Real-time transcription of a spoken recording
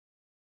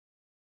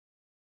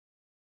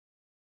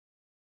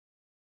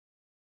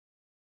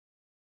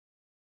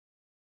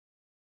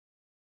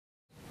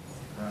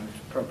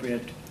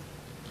appropriate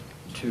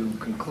to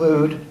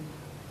conclude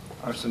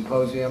our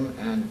symposium,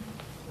 and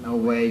no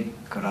way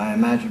could I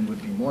imagine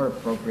would be more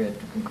appropriate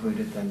to conclude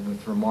it than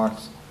with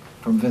remarks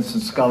from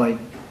Vincent Scully,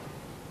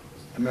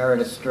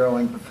 Emeritus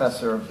Sterling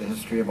Professor of the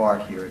History of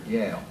Art here at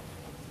Yale.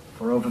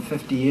 For over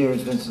 50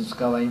 years, Vincent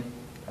Scully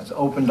has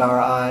opened our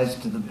eyes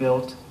to the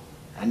built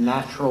and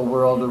natural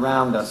world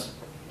around us,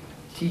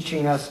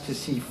 teaching us to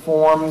see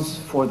forms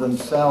for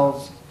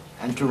themselves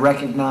and to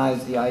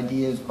recognize the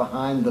ideas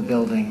behind the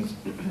buildings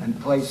and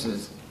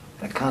places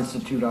that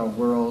constitute our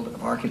world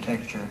of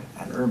architecture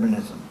and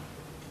urbanism.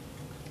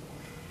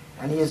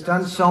 And he has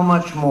done so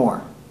much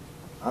more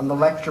on the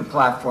lecture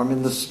platform,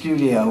 in the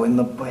studio, in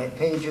the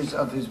pages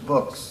of his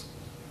books.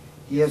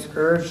 He has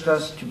urged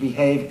us to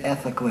behave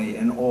ethically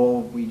in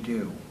all we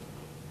do.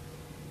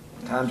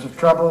 In times of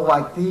trouble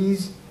like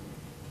these,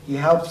 he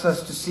helps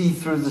us to see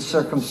through the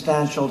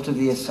circumstantial to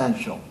the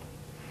essential.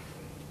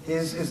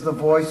 His is the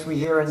voice we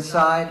hear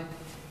inside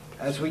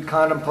as we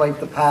contemplate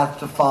the path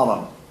to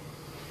follow,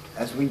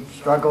 as we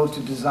struggle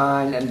to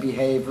design and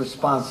behave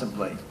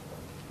responsibly.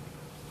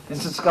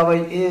 Vincent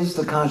Scully is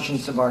the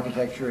conscience of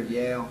architecture at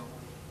Yale.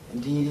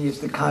 Indeed, he is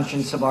the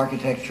conscience of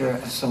architecture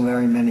as so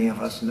very many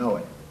of us know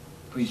it.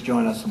 Please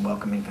join us in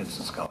welcoming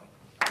Vincent Scully.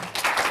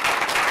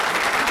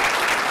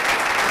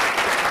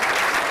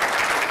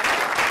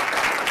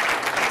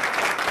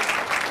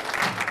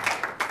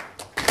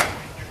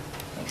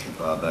 Thank you,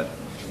 Bob. That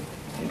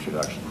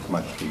introduction is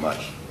much too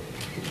much.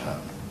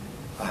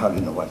 I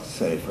hardly know what to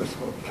say, first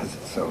of all, because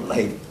it's so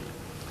late.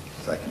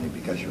 Secondly,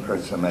 because you've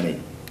heard so many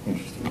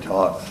interesting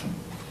talks.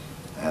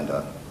 And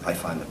I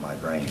find that my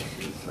brain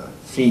is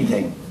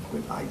seething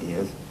with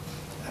ideas,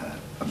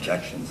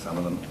 objections, some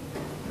of them,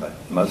 but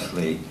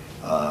mostly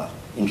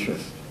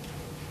interest.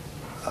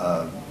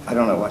 I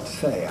don't know what to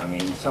say. I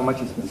mean, so much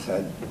has been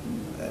said.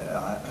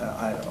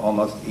 I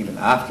almost, even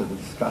after the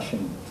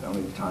discussion, it's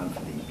only the time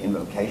for the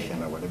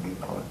invocation, or whatever you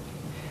call it,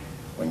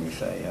 when you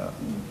say,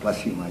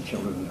 bless you, my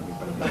children, and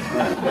everybody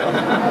else.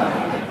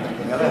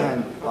 On the other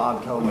hand,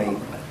 Bob told me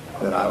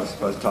that I was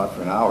supposed to talk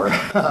for an hour,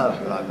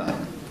 but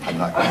I'm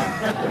not going to.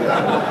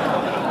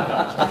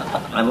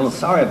 I'm a little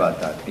sorry about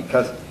that,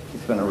 because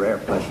it's been a rare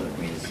pleasure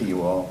for me to see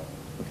you all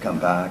come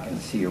back and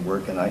see your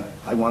work, and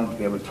I wanted to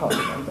be able to talk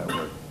about that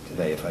work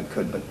today if I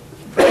could, but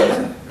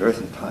there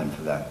isn't time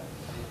for that.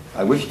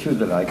 I wish, too,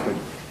 that I could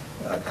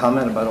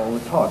comment about all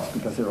the talks,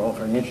 because they're all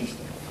very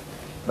interesting.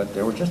 But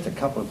there were just a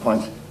couple of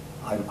points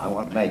I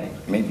want to make,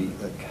 maybe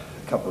a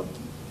couple of,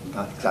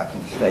 not exactly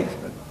mistakes,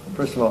 but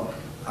first of all,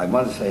 I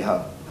want to say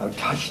how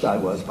touched I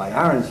was by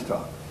Aaron's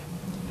talk.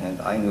 And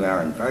I knew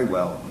Aaron very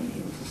well when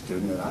he was a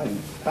student, and I didn't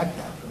expect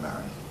that from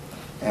Aaron.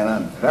 And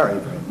I'm very,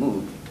 very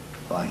moved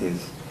by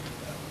his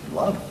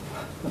love,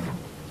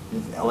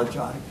 his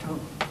elegiac tone,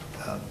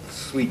 the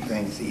sweet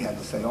things he had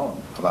to say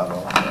about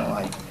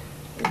all.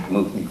 It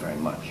moved me very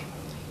much.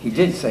 He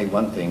did say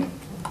one thing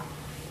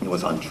that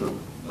was untrue,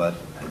 but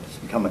it's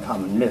become a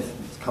common myth.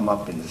 It's come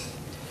up in this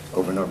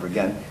over and over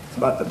again. It's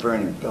about the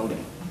burning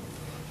building.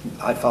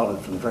 I followed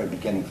it from the very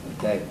beginning, from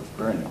the day it was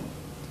burning.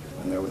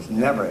 And there was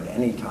never at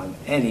any time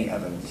any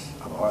evidence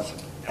of arson,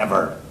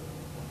 ever.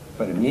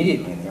 But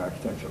immediately in the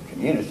architectural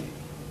community,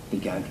 it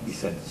began to be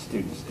said that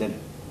students did it.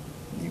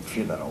 And you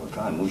hear that all the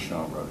time.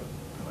 Mouchon wrote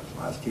it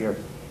last year.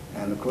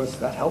 And of course,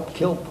 that helped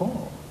kill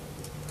Paul.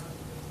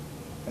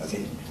 As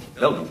the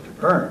buildings could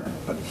burn,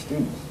 but the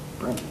students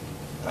burned.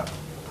 That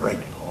break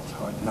Paul's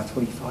heart, and that's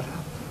what he thought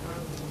happened.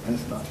 And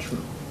it's not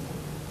true.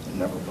 It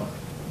never was.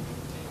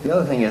 The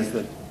other thing is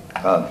that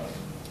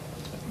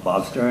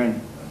Bob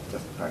Stern,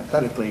 just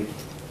parenthetically,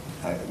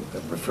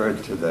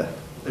 referred to the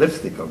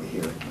lipstick over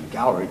here in the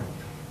gallery,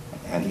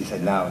 and he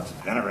said, now it's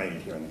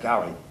venerated here in the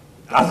gallery.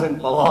 It doesn't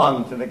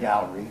belong to the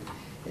gallery.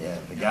 Yeah,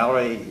 the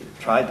gallery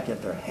tried to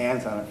get their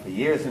hands on it for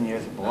years and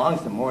years. It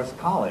belongs to Morse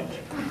College.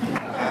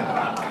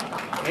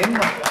 In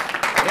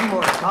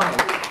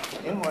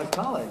Morse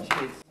College,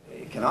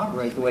 it can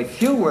operate the way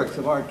few works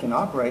of art can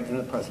operate in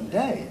the present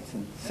day. It's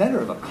in the center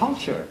of a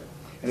culture.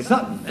 And it's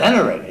not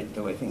venerated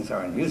the way things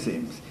are in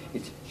museums.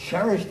 It's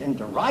cherished and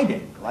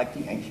derided like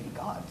the ancient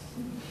gods.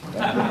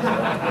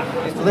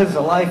 It lives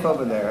a life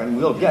over there, and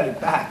we'll get it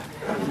back.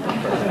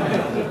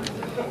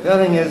 The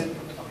other thing is,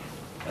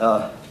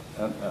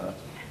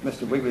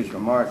 Mr. Wigley's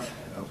remarks,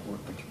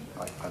 which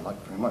I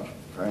like very much,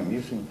 very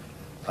amusing.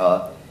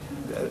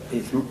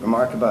 His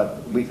remark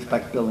about we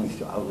expect buildings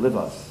to outlive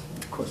us.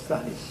 Of course,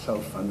 that is so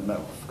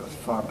fundamental. It goes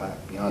far back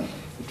beyond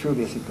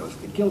Vitruvius. It goes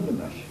to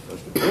Gilgamesh. It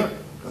goes to Europe.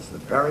 Because the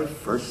very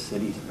first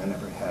cities men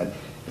ever had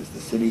is the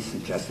city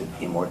suggested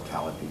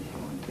immortality to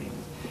human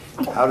beings.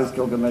 How does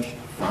Gilgamesh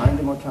find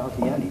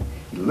immortality? And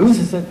he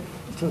loses it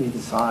until he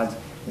decides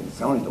that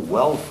it's only the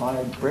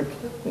well-fired brick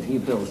that he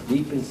builds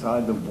deep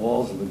inside the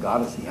walls of the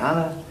goddess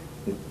Diana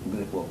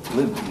that will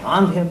live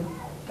beyond him.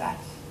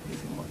 That's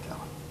his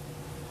immortality.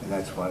 And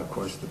that's why, of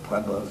course, the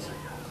Pueblos,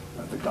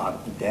 the god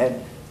of the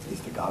dead,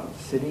 is the god of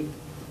the city,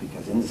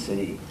 because in the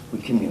city we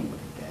commune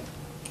with the dead.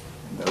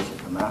 And those who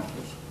come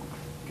after us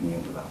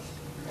commune with us.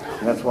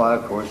 And that's why,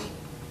 of course,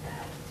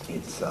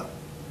 it's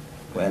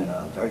when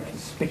a very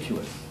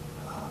conspicuous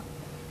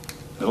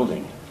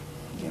building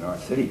in our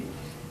city,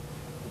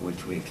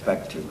 which we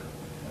expect to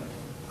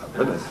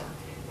outlive us,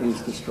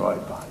 is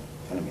destroyed by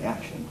enemy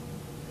action,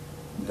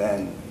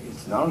 then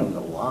it's not only the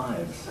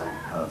lives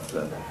of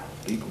the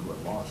people who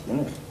are lost in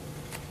it,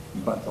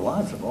 but the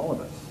lives of all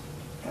of us,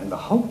 and the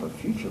hope of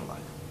future life,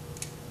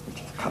 which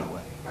is cut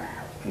away,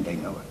 and they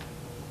know it.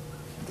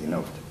 They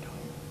know what they're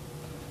doing.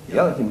 The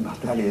other thing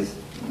about that is,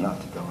 not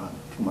to go on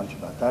too much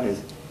about that,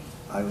 is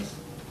I was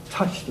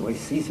touched the way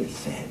Caesar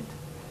said.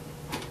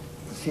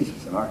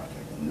 Caesar's an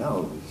architect and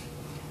knows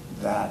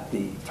that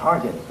the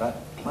target of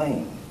that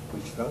plane,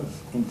 which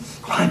those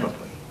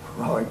indescribably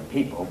heroic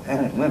people,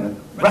 men and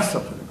women,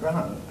 wrestled to the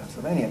ground in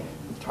Pennsylvania,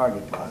 the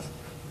target was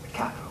the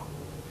Capitol.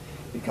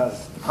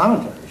 Because the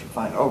commentators, you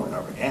find over and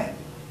over again,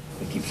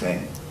 they keep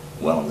saying,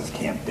 well, it was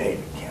Camp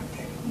David. Camp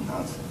David,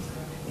 nonsense.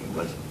 It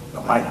was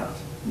the White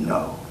House.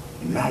 No.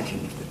 Imagine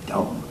if the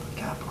dome of the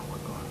Capitol were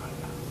gone right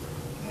now.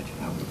 Imagine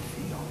how we'd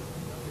feel.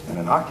 And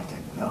an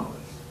architect knows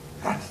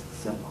that's the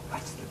symbol,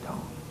 that's the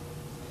dome.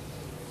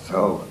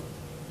 So,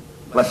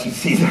 bless you,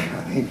 Caesar.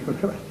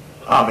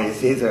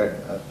 Obviously,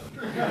 Caesar.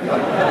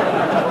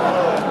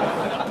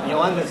 You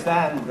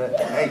understand the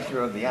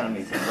nature of the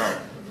enemies in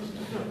Rome.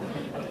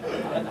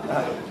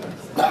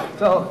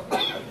 So,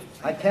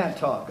 I can't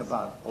talk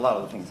about a lot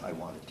of the things I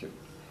wanted to.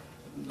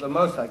 The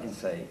most I can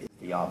say is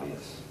the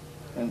obvious.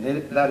 And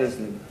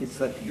it's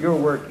that your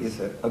work is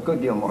a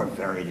good deal more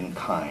varied in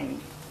kind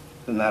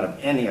than that of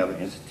any other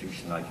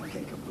institution I can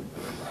think of would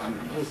be. I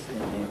mean,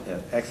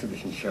 this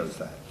exhibition shows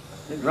that.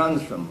 It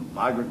runs from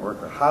migrant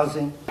worker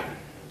housing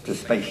to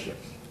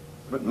spaceships.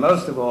 But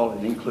most of all,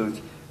 it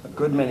includes a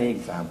good many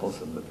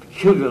examples of the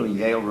peculiarly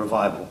Yale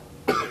revival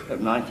of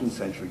 19th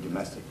century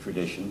domestic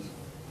traditions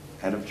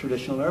and of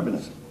traditional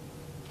urbanism,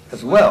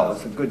 as well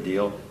as a good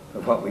deal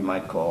of what we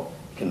might call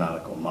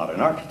canonical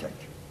modern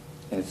architecture.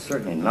 And it's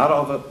certainly not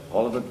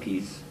all of a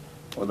piece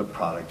or the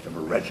product of a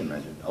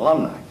regimented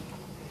alumni.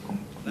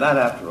 That,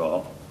 after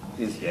all,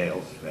 is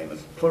Yale's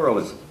famous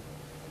pluralism,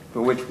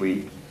 for which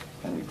we,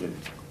 and we did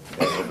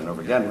over and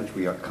over again, which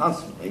we are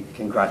constantly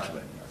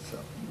congratulating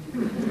ourselves.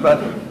 But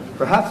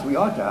perhaps we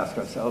ought to ask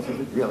ourselves if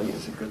it really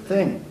is a good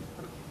thing.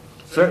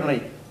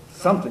 Certainly,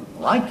 something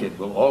like it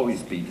will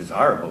always be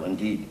desirable,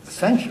 indeed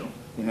essential,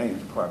 in any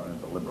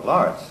department of the liberal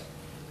arts.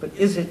 But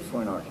is it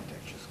for an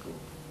architecture school?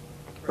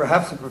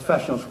 Perhaps a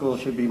professional school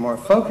should be more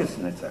focused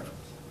in its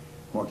efforts,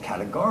 more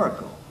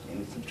categorical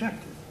in its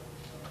objectives.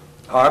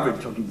 Harvard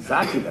took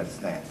exactly that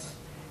stance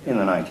in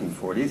the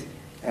 1940s,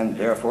 and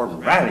therefore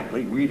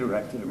radically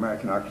redirected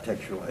American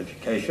architectural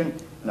education,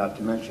 not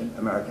to mention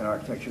American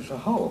architecture as a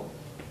whole.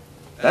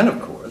 Then,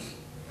 of course,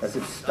 as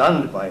if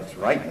stunned by its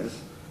rightness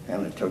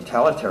and the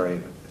totality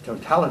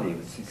of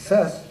its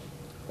success,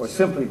 or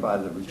simply by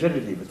the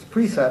rigidity of its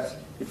precepts,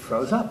 it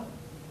froze up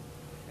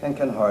and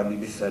can hardly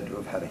be said to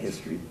have had a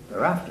history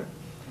thereafter,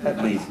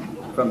 at least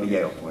from the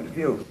Yale point of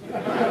view.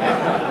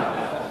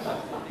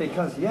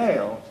 Because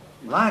Yale,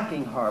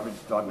 lacking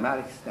Harvard's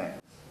dogmatic stance,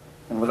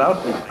 and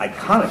without the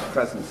iconic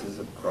presences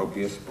of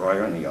Gropius,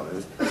 Breuer, and the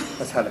others,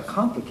 has had a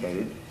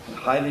complicated and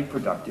highly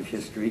productive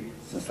history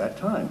since that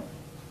time.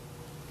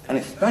 And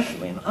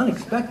especially an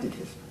unexpected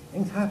history.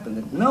 Things happened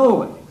that no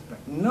one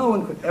expected, no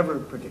one could ever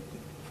have predicted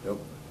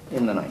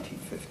in the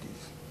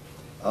 1950s.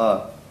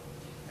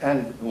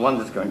 And one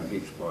that's going to be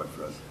explored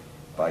for us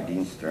by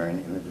Dean Stern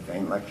in the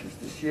Devane Lectures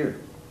this year.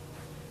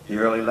 The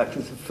early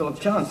lectures of Philip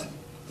Johnson,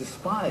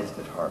 despised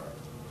at Harvard,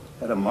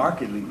 had a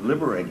markedly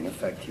liberating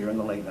effect here in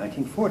the late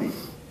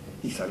 1940s.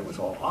 He said it was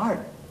all art.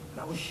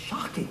 That was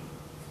shocking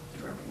to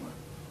everyone.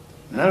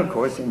 And then, of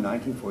course, in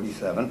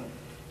 1947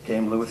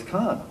 came Louis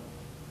Kahn,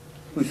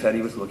 who said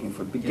he was looking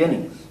for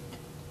beginnings,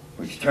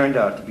 which turned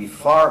out to be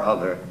far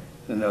other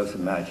than those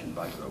imagined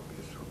by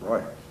Gropius or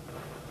Breuer.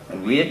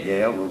 And we at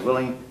Yale were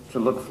willing to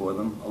look for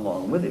them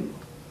along with him.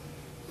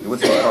 It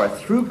was in part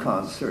through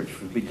Kahn's search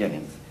for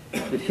beginnings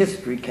that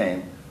history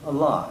came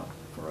alive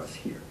for us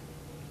here.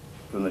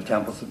 From the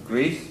temples of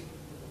Greece,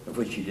 of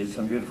which he did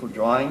some beautiful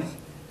drawings,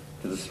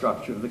 to the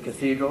structure of the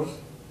cathedrals,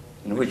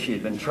 in which he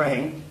had been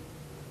trained,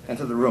 and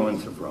to the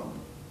ruins of Rome,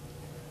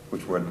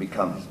 which were to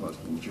become his most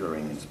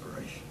enduring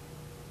inspiration.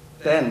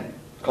 Then,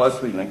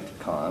 closely linked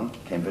to Kahn,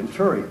 came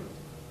Venturi,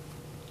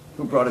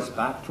 who brought us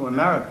back to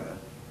America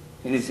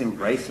in his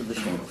embrace of the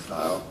shingle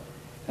style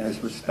and his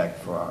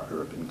respect for our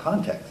urban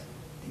context,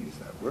 to use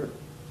that word.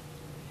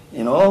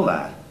 In all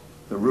that,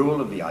 the rule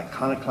of the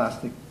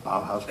iconoclastic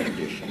Bauhaus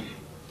tradition,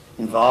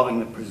 involving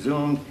the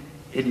presumed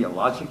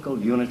ideological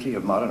unity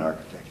of modern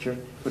architecture,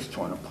 was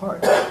torn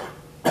apart.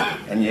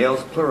 And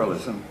Yale's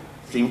pluralism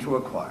seemed to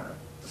acquire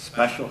a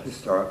special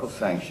historical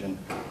sanction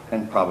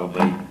and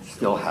probably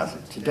still has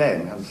it today.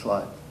 And we have a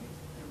slide.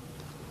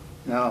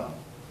 Now,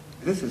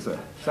 this is a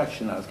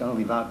section I was going to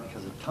leave out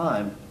because of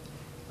time.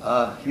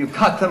 You've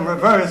got them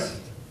reversed.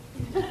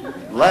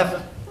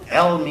 Left,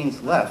 L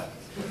means left.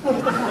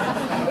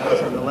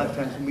 Because on the left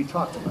hand, and we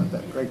talked about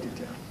that in great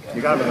detail.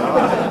 You got them wrong.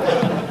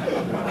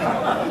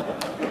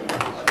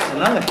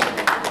 Another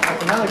thing.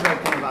 another great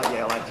thing about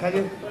Yale. I tell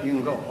you, you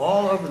can go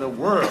all over the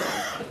world,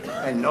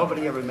 and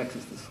nobody ever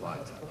mixes the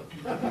slides up.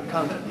 You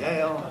come to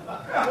Yale.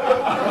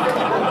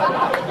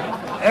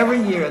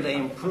 Every year they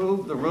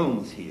improve the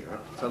rooms here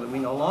so that we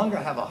no longer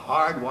have a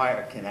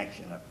hardwire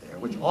connection up there,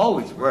 which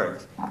always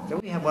works. So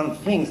we have one of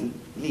the things,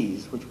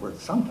 these, which work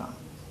sometimes.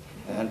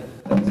 And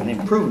it's an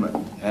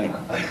improvement.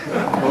 Anyway,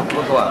 we'll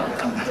go on.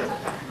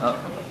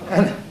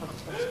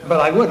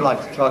 But I would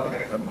like to talk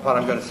about what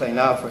I'm going to say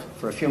now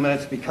for a few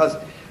minutes, because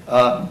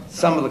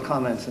some of the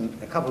comments in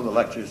a couple of the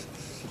lectures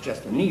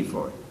suggest a need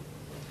for it.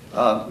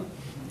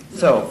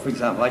 So, for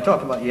example, I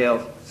talk about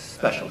Yale's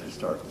special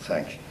historical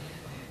sanction.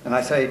 And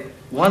I say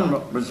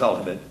one result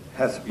of it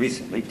has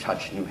recently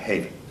touched New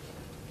Haven,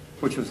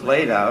 which was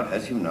laid out,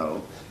 as you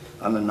know,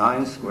 on the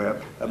 9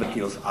 square of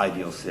Yale's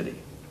ideal city,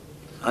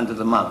 under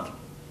the mountain,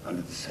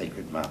 under the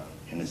sacred mountain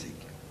in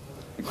Ezekiel,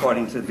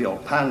 according to the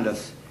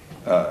Villalpandas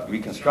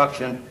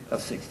reconstruction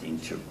of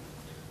 1602,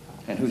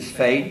 and whose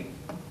fate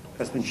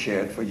has been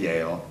shared for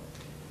Yale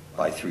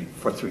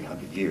for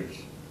 300 years.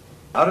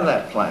 Out of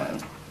that plan,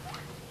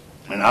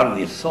 and out of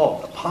the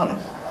assault upon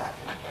it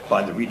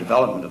by the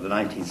redevelopment of the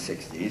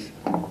 1960s,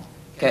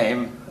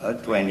 came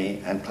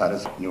Duane and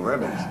Plata's new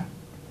urbanism,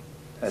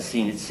 as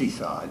seen at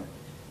Seaside,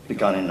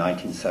 begun in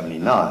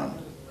 1979,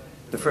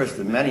 the first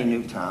of many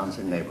new towns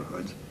and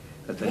neighborhoods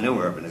that the new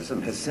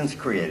urbanism has since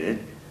created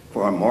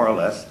for a more or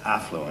less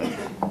affluent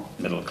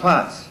middle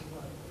class.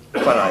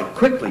 But I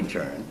quickly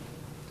turn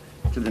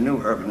to the new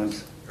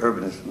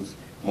urbanism's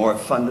more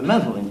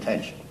fundamental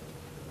intention,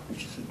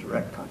 which is a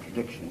direct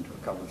contradiction to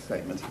a couple of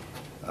statements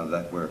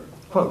that were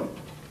quoted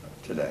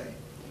today.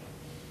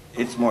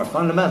 Its more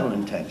fundamental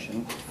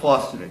intention,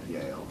 fostered at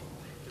Yale,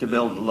 to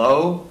build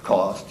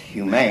low-cost,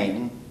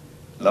 humane,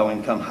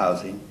 low-income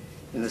housing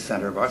in the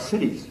center of our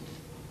cities,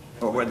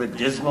 or where the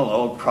dismal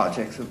old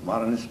projects of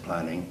modernist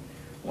planning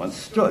once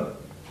stood.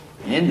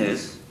 In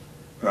this,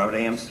 Robert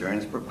A.M.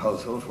 Stern's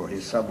proposal for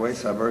his subway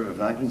suburb of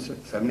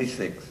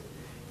 1976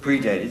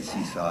 predated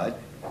Seaside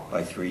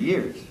by 3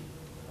 years.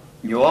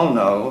 You all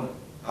know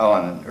how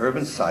on an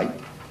urban site,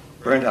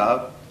 burnt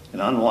out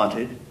and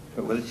unwanted,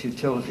 but with its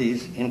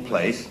utilities in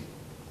place,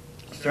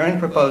 Stern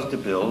proposed to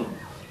build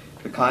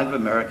the kind of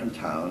American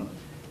town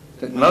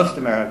that most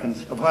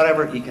Americans of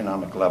whatever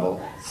economic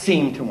level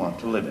seem to want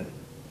to live in,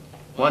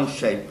 one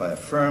shaped by a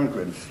firm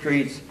grid of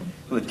streets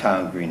with a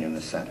town green in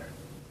the center.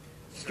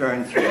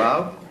 Stern threw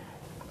out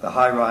the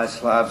high-rise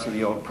slabs of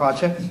the old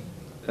projects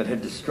that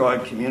had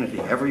destroyed community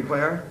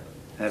everywhere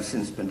and have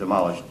since been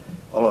demolished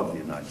all over the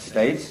United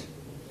States,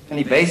 and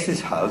he based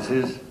his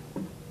houses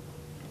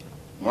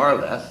more or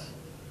less,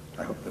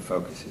 I hope the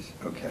focus is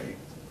okay,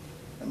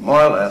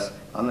 more or less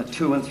on the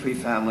 2- and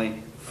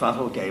 3-family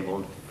frontal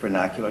gabled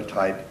vernacular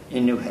type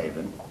in New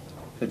Haven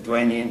that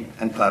Duane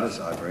and Plata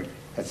Zyberg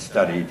had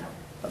studied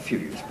a few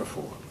years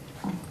before.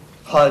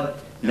 HUD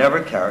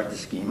never carried the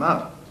scheme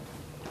out,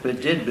 but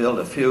it did build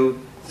a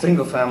few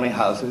single-family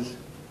houses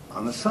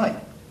on the site,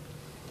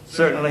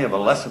 certainly of a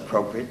less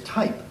appropriate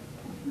type,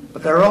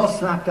 but they're all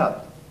snapped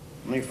up.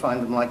 And you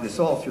find them like this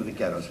all through the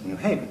ghettos of New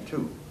Haven,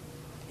 too,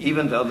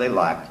 even though they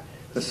lacked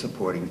the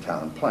supporting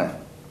town plan.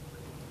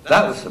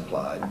 That was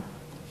supplied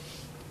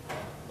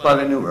by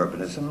the new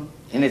urbanism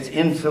in its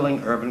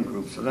infilling urban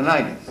groups of the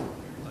 90s,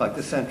 like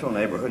the Central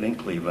neighborhood in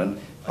Cleveland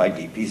by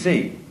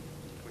DPZ,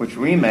 which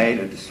remade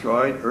a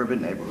destroyed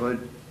urban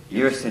neighborhood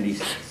near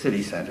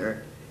city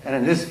center, and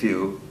in this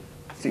view,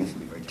 it seems to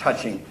be very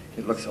touching,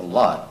 it looks a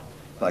lot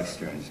like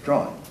Stern's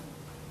drawing.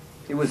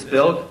 It was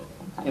built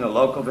in a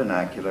local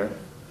vernacular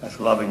as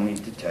lovingly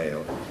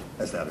detailed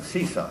as that of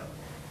Seaside,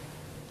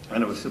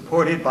 and it was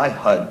supported by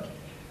HUD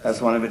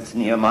as one of its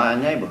Nehemiah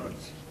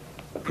neighborhoods,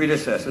 the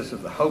predecessors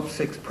of the Hope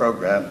 6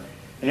 program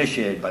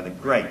initiated by the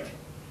great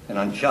and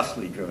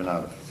unjustly driven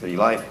out of city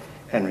life,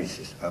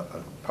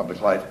 public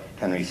life,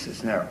 Henry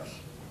Cisneros.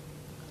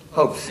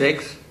 Hope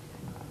 6,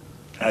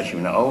 as you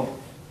know,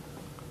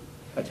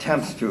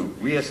 attempts to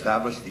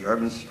reestablish the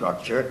urban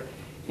structure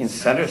in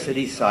center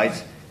city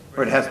sites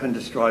where it has been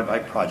destroyed by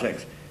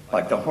projects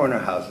like the Horner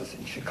houses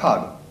in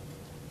Chicago.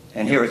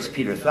 And here it's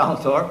Peter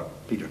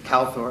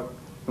Calthorpe,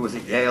 who was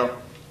at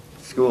Yale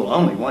School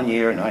only 1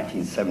 year,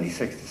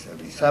 1976 to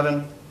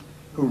 77,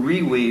 who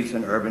reweaves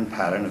an urban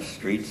pattern of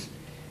streets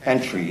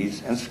and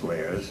trees and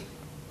squares,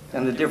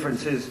 and the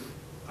differences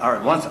are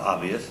at once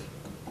obvious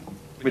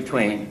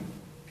between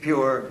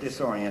pure,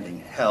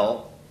 disorienting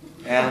hell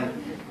and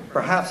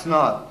perhaps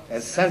not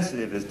as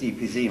sensitive as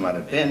DPZ might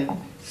have been,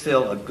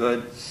 still a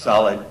good,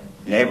 solid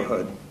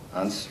neighborhood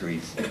on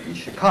streets in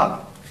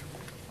Chicago.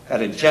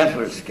 At a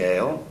gentler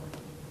scale,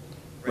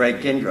 Ray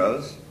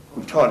Gindros,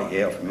 who taught at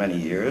Yale for many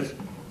years,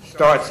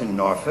 starts in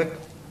Norfolk,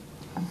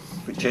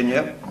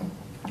 Virginia,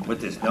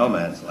 with this no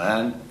man's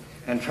land,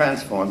 and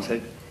transforms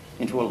it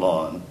into a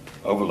lawn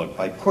overlooked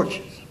by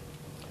porches.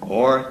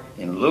 Or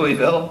in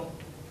Louisville,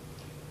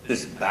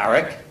 this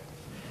barrack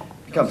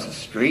becomes a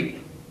street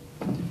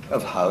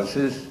of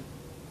houses,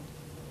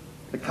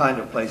 the kind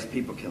of place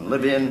people can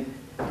live in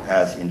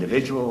as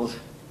individuals,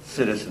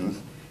 citizens,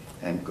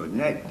 and good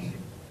neighbors.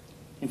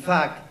 In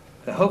fact,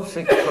 The Hope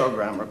 6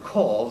 program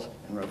recalls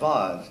and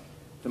revives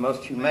the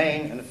most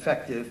humane and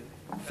effective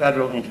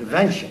federal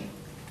intervention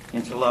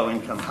into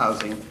low-income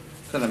housing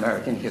that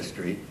American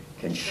history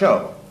can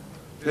show.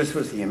 This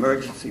was the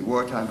emergency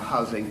wartime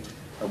housing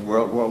of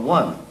World War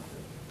I.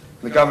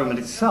 The government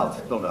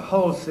itself built a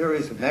whole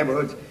series of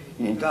neighborhoods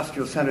in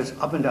industrial centers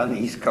up and down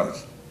the East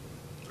Coast.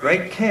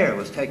 Great care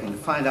was taken to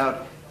find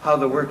out how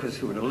the workers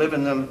who were to live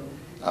in them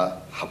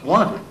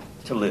wanted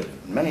to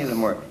live. Many of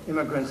them were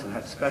immigrants and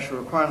had special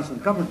requirements, and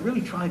the government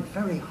really tried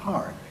very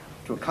hard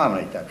to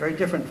accommodate that, very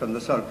different from the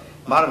sort of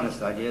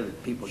modernist idea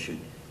that people should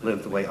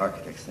live the way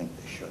architects think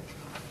they should.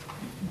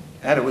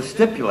 And it was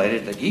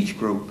stipulated that each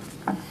group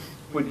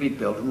would be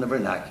built in the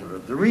vernacular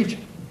of the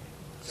region.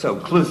 So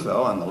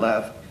Clutho, on the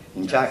left,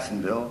 in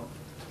Jacksonville,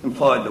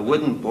 employed the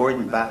wooden board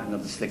and batten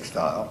of the stick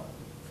style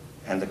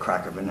and the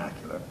cracker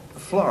vernacular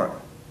of Florida.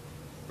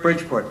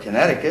 Bridgeport,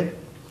 Connecticut,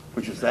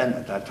 which was then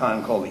at that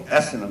time called the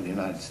Essen of the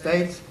United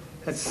States,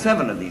 had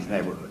 7 of these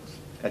neighborhoods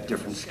at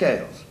different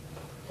scales,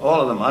 all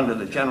of them under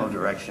the general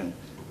direction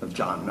of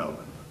John Nolan,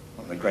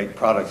 one of the great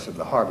products of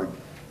the Harvard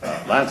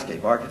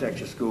Landscape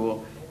Architecture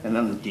School and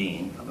then the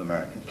Dean of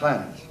American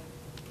Planners.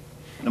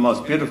 The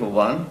most beautiful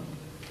one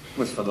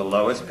was for the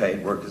lowest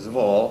paid workers of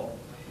all,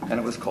 and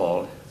it was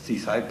called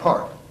Seaside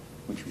Park,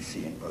 which we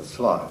see in both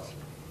slides.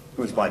 It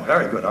was by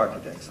very good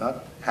architects,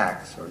 not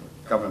hacks or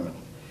government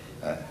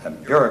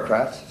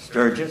bureaucrats,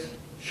 Sturgis,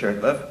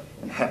 Shurtleff,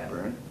 and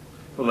Hepburn,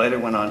 who later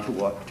went on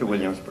to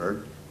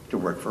Williamsburg to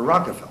work for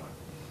Rockefeller.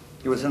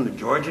 It was in the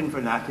Georgian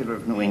vernacular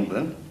of New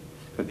England,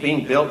 but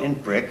being built in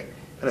brick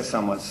had a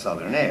somewhat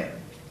southern air.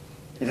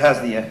 It has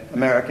the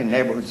American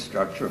neighborhood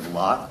structure of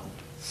lot,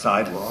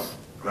 sidewalk,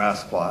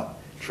 grass plot,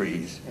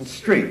 trees, and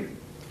street.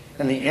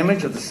 And the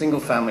image of the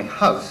single-family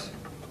house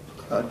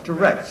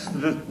directs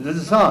the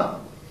design.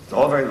 It's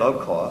all very low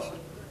cost,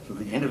 so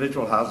the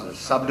individual houses are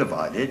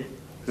subdivided,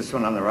 this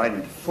one on the right,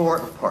 into 4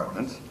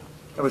 apartments.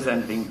 That was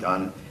then being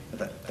done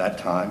at that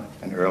time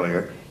and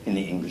earlier in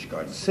the English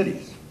Garden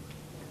cities.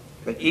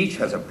 But each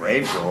has a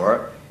brave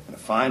door and a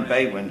fine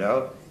bay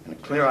window and a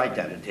clear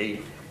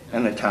identity,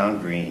 and the town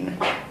green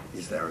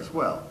is there as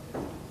well.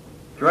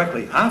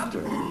 Directly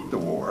after the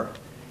war,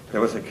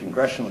 there was a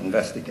congressional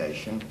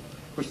investigation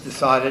which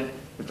decided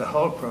that the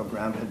whole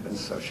program had been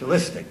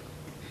socialistic,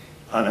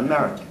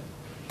 un-American.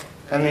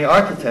 And the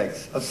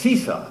architects of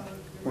Seaside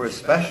were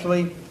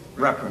especially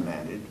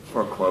reprimanded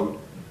for,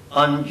 quote,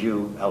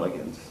 undue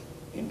elegance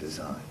in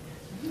design.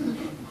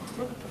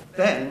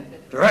 Then,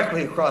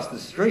 directly across the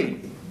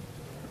street,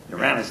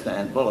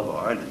 Iranistan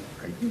Boulevard, a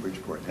great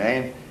Bridgeport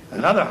name,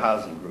 another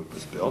housing group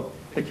was built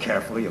that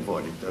carefully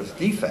avoided those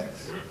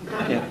defects.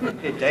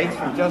 It dates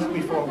from just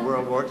before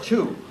World War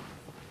II.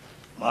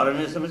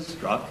 Modernism has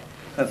struck.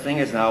 The thing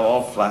is now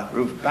all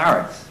flat-roof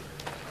barracks,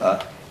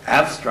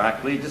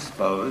 abstractly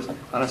disposed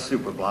on a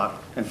superblock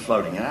and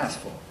floating in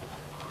asphalt.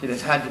 It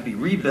has had to be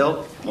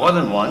rebuilt more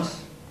than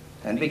once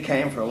and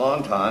became, for a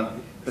long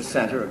time, the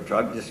center of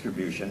drug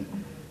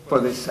distribution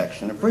for this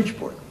section of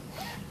Bridgeport.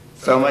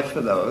 So much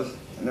for those,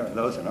 and there are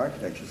those in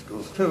architecture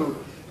schools too,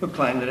 who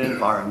claim that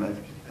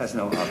environment has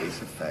no obvious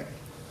effect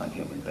on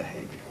human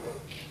behavior.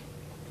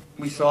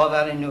 We saw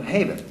that in New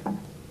Haven,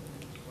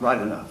 right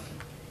enough,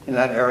 in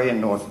that area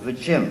north of the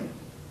gym,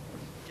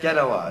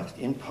 ghettoized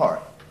in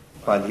part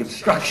by the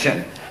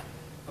obstruction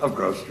of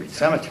Grove Street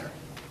Cemetery.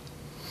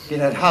 It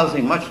had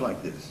housing much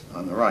like this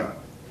on the right,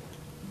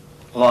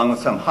 along with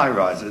some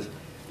high-rises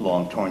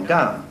long torn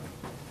down.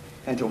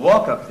 And to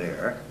walk up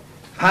there,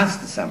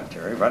 past the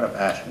cemetery, right up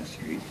Ashland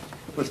Street,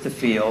 was to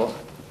feel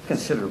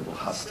considerable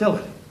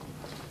hostility,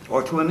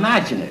 or to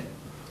imagine it,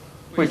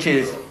 which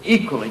is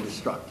equally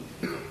destructive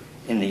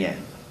in the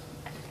end.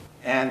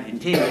 And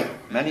indeed,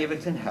 many of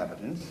its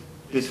inhabitants,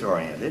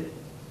 disoriented,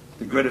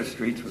 the grid of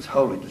streets was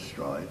wholly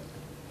destroyed,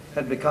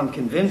 had become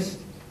convinced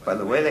by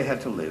the way they had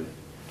to live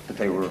that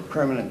they were a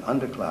permanent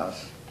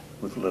underclass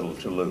with little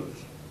to lose.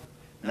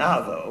 Now,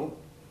 though,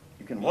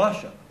 you can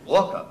walk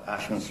up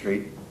Ashland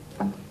Street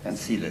and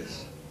see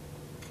this,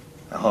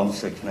 a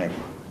homesick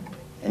neighborhood.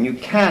 And you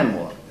can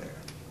walk there.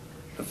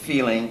 The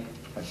feeling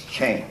has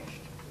changed.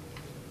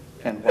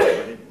 And why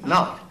would it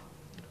not?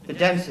 The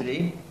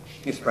density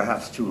is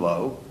perhaps too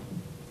low,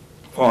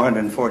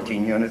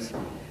 414 units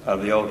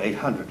of the old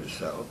 800 or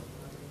so,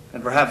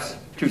 and perhaps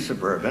too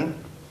suburban,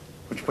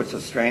 which puts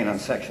a strain on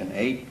Section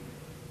 8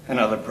 and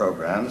other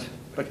programs,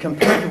 but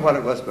compared to what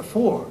it was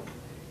before,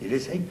 it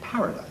is a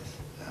paradise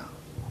now.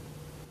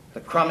 The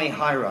crummy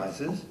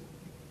high-rises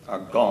are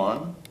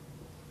gone,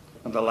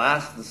 and the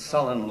last of the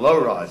sullen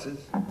low-rises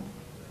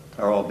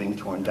are all being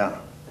torn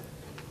down.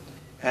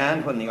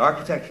 And when the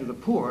architecture of the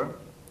poor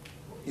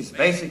is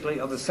basically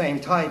of the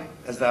same type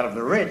as that of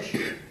the rich,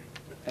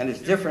 and is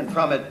different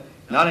from it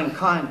not in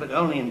kind but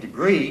only in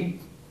degree,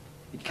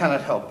 it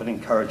cannot help but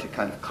encourage a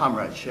kind of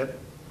comradeship,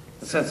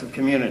 a sense of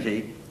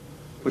community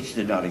which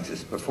did not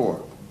exist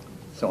before.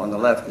 So on the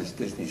left is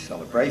Disney's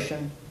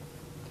Celebration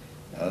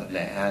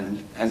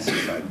and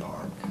Seaside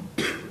Park.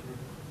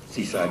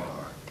 Seaside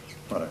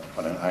Park.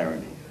 What an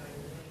irony.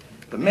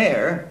 The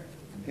mayor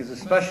is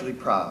especially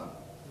proud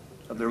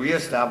of the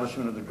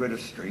reestablishment of the grid of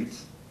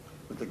streets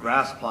with the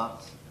grass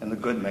plots and the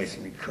good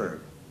masonry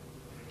curb.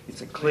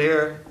 It's a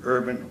clear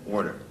urban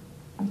order,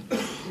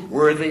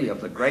 worthy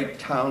of the great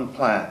town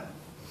plan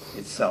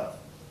itself,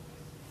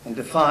 and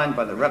defined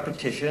by the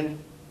repetition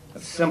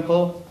of a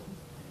simple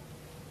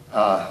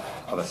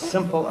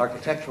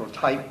architectural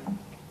type,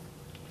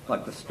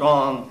 like the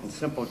strong and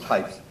simple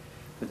types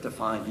that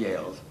defined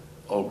Yale's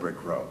Old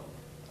Brick Road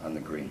on the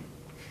green.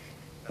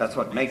 That's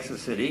what makes a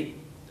city: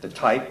 the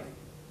type,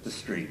 the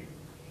street,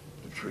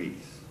 the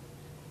trees.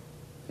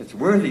 It's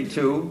worthy,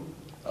 too,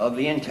 of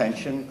the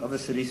intention of the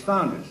city's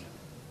founders,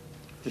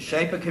 to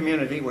shape a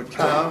community where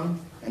town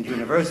and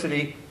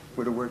university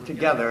were to work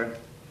together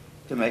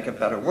to make a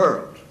better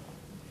world.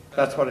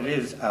 That's what it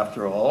is,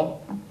 after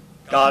all: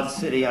 God's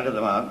city under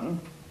the mountain,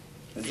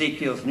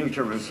 Ezekiel's New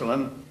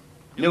Jerusalem,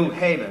 new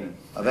haven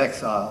of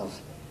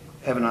exiles,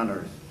 heaven on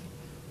earth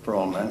for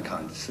all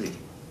mankind to see.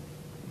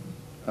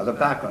 Now, the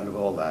background of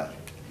all that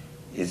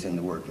is in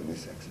the work in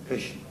this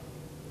exhibition.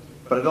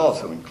 But it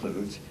also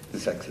includes,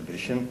 this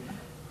exhibition,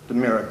 the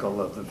miracle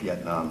of the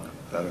Vietnam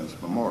Veterans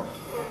Memorial,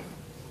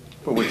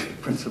 for which the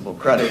principal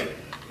credit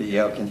that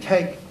Yale can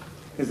take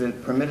is that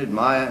it permitted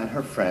Maya and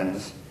her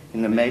friends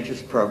in the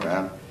Majors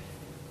program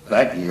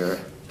that year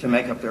to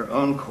make up their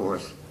own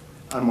course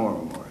on more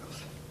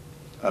memorials,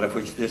 out of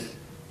which this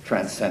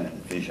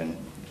transcendent vision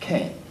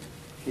came.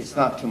 It's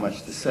not too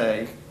much to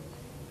say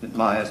that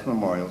Maya's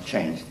memorial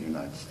changed the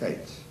United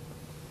States.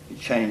 It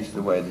changed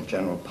the way the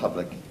general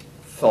public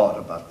thought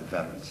about the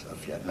veterans of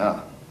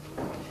Vietnam.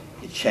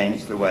 It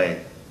changed the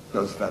way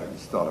those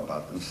veterans thought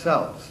about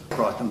themselves,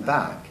 brought them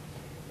back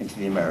into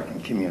the American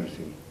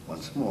community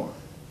once more.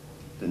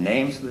 The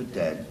names of the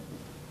dead,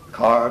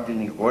 carved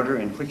in the order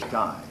in which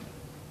died,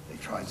 they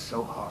tried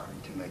so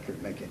hard to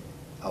make it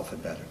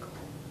alphabetical.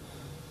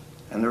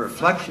 And the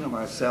reflection of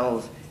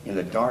ourselves in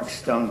the dark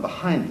stone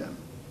behind them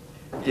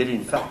did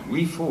in fact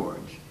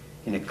reforge,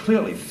 in a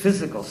clearly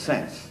physical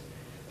sense,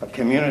 a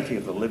community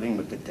of the living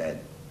with the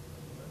dead.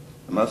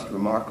 The most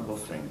remarkable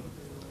thing,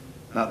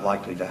 not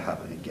likely to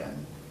happen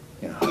again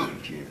in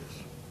 100 years.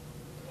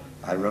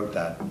 I wrote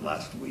that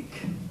last week.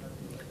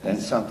 Then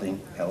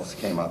something else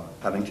came up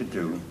having to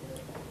do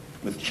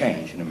with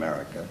change in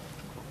America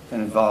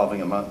and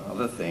involving, among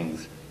other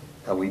things,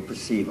 how we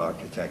perceive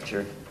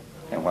architecture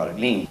and what it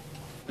means.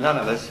 None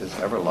of us has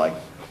ever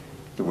liked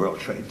the World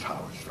Trade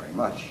Towers very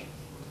much.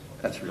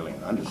 That's really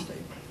an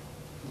understatement.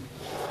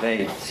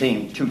 They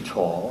seem too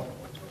tall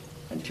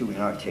and too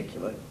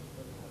inarticulate,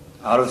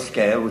 out of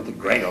scale with the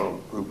great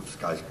old group of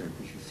skyscrapers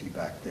you see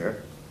back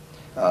there,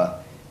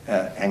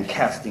 and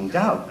casting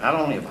doubt not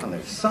only upon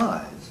their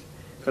size,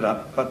 but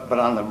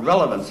on the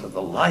relevance of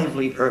the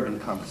lively urban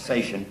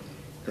conversation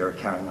they were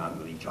carrying on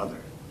with each other.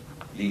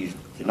 These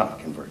did not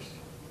converse.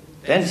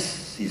 Then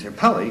Caesar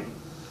Pelli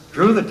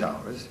drew the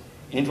towers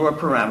into a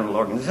pyramidal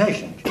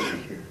organization, you see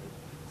here,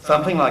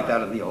 something like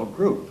that of the old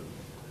group,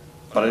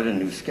 but at a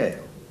new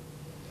scale.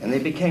 And they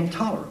became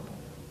tolerable,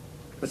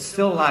 but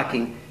still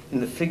lacking in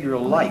the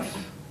figural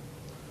life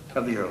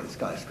of the early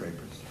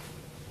skyscrapers,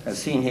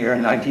 as seen here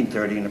in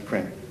 1930 in a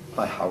print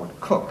by Howard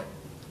Cook,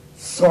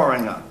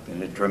 soaring up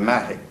in a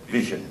dramatic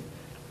vision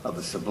of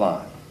the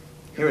sublime.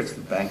 Here it's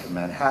the Bank of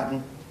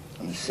Manhattan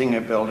and the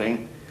Singer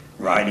Building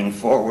riding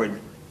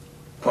forward,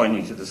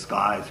 pointing to the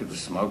sky through the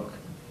smoke,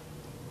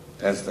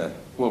 as the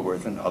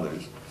Woolworth and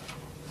others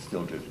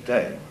still do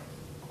today.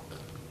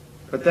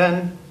 But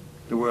then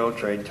the World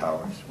Trade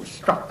Towers were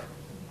struck,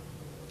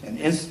 and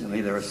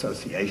instantly their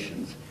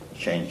associations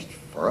changed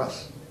for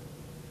us.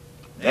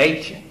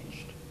 They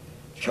changed,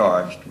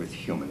 charged with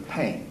human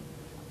pain.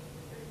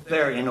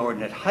 Their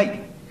inordinate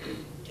height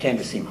came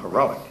to seem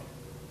heroic,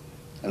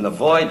 and the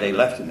void they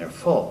left in their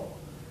fall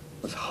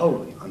was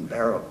wholly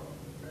unbearable.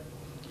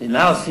 It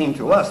now seemed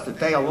to us that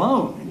they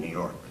alone in New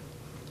York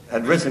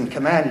had risen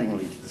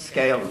commandingly to the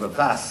scale of the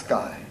vast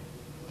sky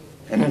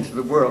and into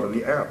the world of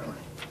the airplane,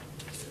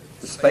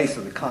 the space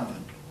of the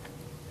continent,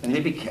 and they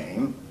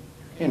became,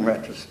 in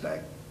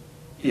retrospect,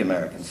 the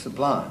American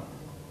Sublime,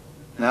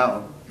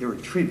 now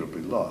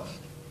irretrievably lost,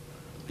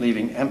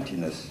 leaving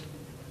emptiness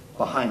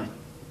behind them.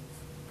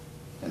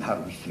 And how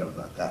do we feel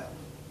about that?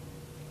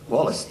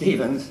 Wallace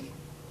Stevens,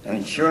 an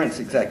insurance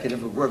executive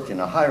who worked in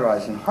a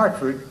high-rise in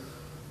Hartford,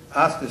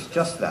 asked us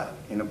just that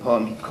in a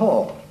poem he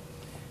called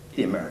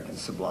The American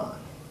Sublime.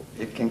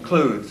 It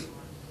concludes,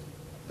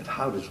 but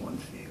how does one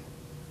feel?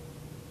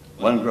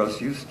 One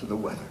grows used to the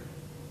weather,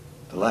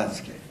 the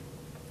landscape,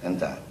 and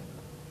that.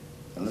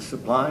 And the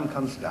sublime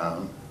comes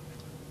down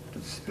to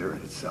the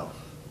spirit itself.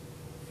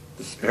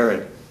 The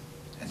spirit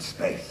and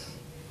space.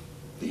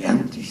 The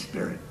empty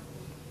spirit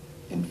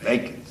in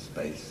vacant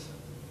space.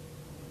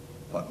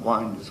 What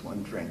wine does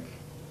one drink?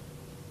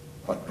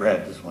 What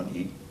bread does one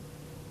eat?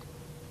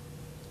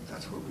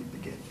 That's where we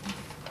begin.